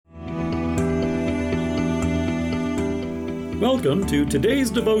Welcome to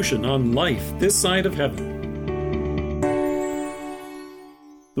today's devotion on life this side of heaven.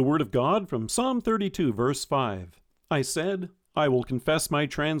 The Word of God from Psalm 32, verse 5. I said, I will confess my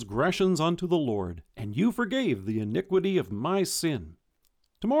transgressions unto the Lord, and you forgave the iniquity of my sin.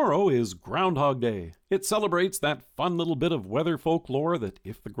 Tomorrow is Groundhog Day. It celebrates that fun little bit of weather folklore that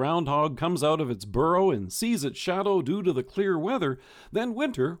if the groundhog comes out of its burrow and sees its shadow due to the clear weather, then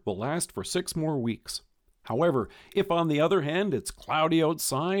winter will last for 6 more weeks. However, if on the other hand it's cloudy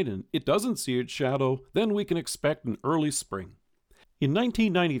outside and it doesn't see its shadow, then we can expect an early spring. In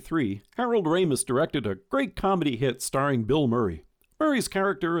 1993, Harold Ramis directed a great comedy hit starring Bill Murray. Murray's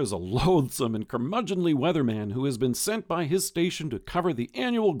character is a loathsome and curmudgeonly weatherman who has been sent by his station to cover the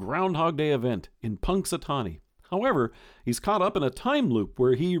annual Groundhog Day event in Punxsutawney. However, he's caught up in a time loop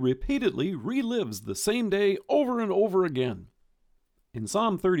where he repeatedly relives the same day over and over again. In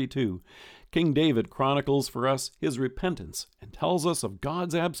Psalm 32, King David chronicles for us his repentance and tells us of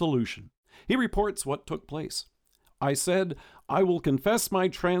God's absolution. He reports what took place. I said, I will confess my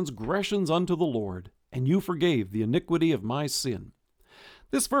transgressions unto the Lord, and you forgave the iniquity of my sin.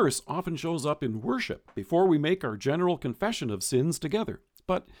 This verse often shows up in worship before we make our general confession of sins together.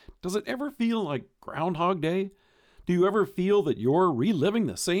 But does it ever feel like Groundhog Day? Do you ever feel that you're reliving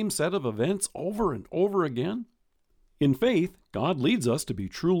the same set of events over and over again? In faith, God leads us to be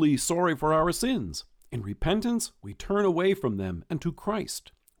truly sorry for our sins. In repentance, we turn away from them and to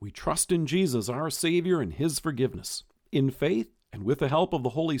Christ. We trust in Jesus, our Savior, and His forgiveness. In faith, and with the help of the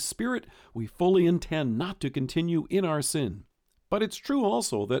Holy Spirit, we fully intend not to continue in our sin. But it's true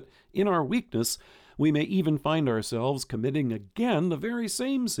also that in our weakness, we may even find ourselves committing again the very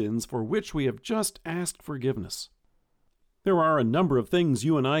same sins for which we have just asked forgiveness. There are a number of things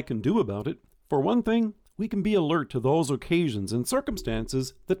you and I can do about it. For one thing, we can be alert to those occasions and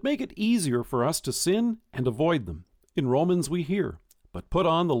circumstances that make it easier for us to sin and avoid them. In Romans we hear, but put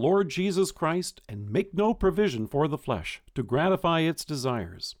on the Lord Jesus Christ and make no provision for the flesh to gratify its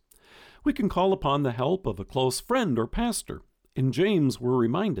desires. We can call upon the help of a close friend or pastor. In James we're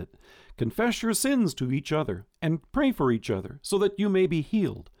reminded, confess your sins to each other and pray for each other so that you may be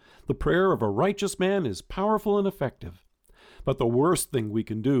healed. The prayer of a righteous man is powerful and effective. But the worst thing we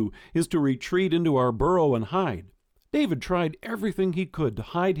can do is to retreat into our burrow and hide. David tried everything he could to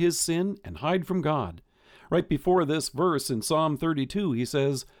hide his sin and hide from God. Right before this verse in Psalm 32, he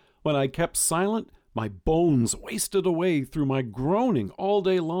says, When I kept silent, my bones wasted away through my groaning all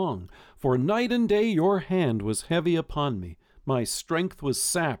day long. For night and day your hand was heavy upon me. My strength was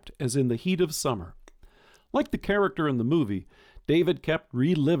sapped as in the heat of summer. Like the character in the movie, David kept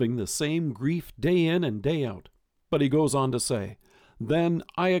reliving the same grief day in and day out. But he goes on to say, Then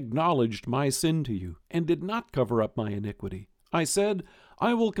I acknowledged my sin to you, and did not cover up my iniquity. I said,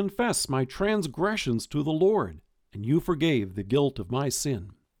 I will confess my transgressions to the Lord, and you forgave the guilt of my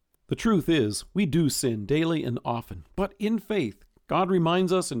sin. The truth is, we do sin daily and often, but in faith, God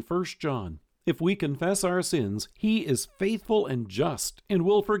reminds us in 1 John, if we confess our sins, He is faithful and just, and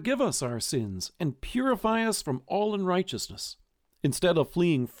will forgive us our sins, and purify us from all unrighteousness. Instead of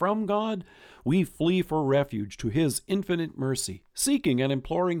fleeing from God, we flee for refuge to His infinite mercy, seeking and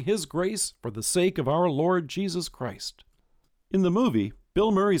imploring His grace for the sake of our Lord Jesus Christ. In the movie,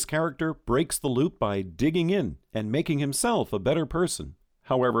 Bill Murray's character breaks the loop by digging in and making himself a better person.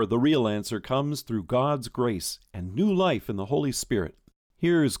 However, the real answer comes through God's grace and new life in the Holy Spirit.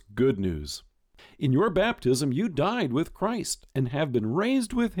 Here's good news. In your baptism, you died with Christ and have been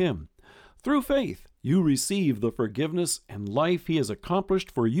raised with Him. Through faith, you receive the forgiveness and life He has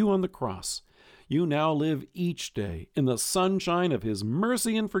accomplished for you on the cross. You now live each day in the sunshine of His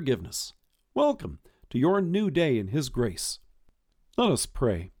mercy and forgiveness. Welcome to your new day in His grace. Let us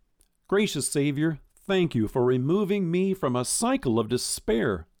pray. Gracious Savior, thank you for removing me from a cycle of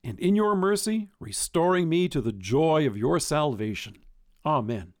despair and in your mercy, restoring me to the joy of your salvation.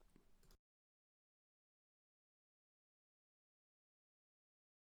 Amen.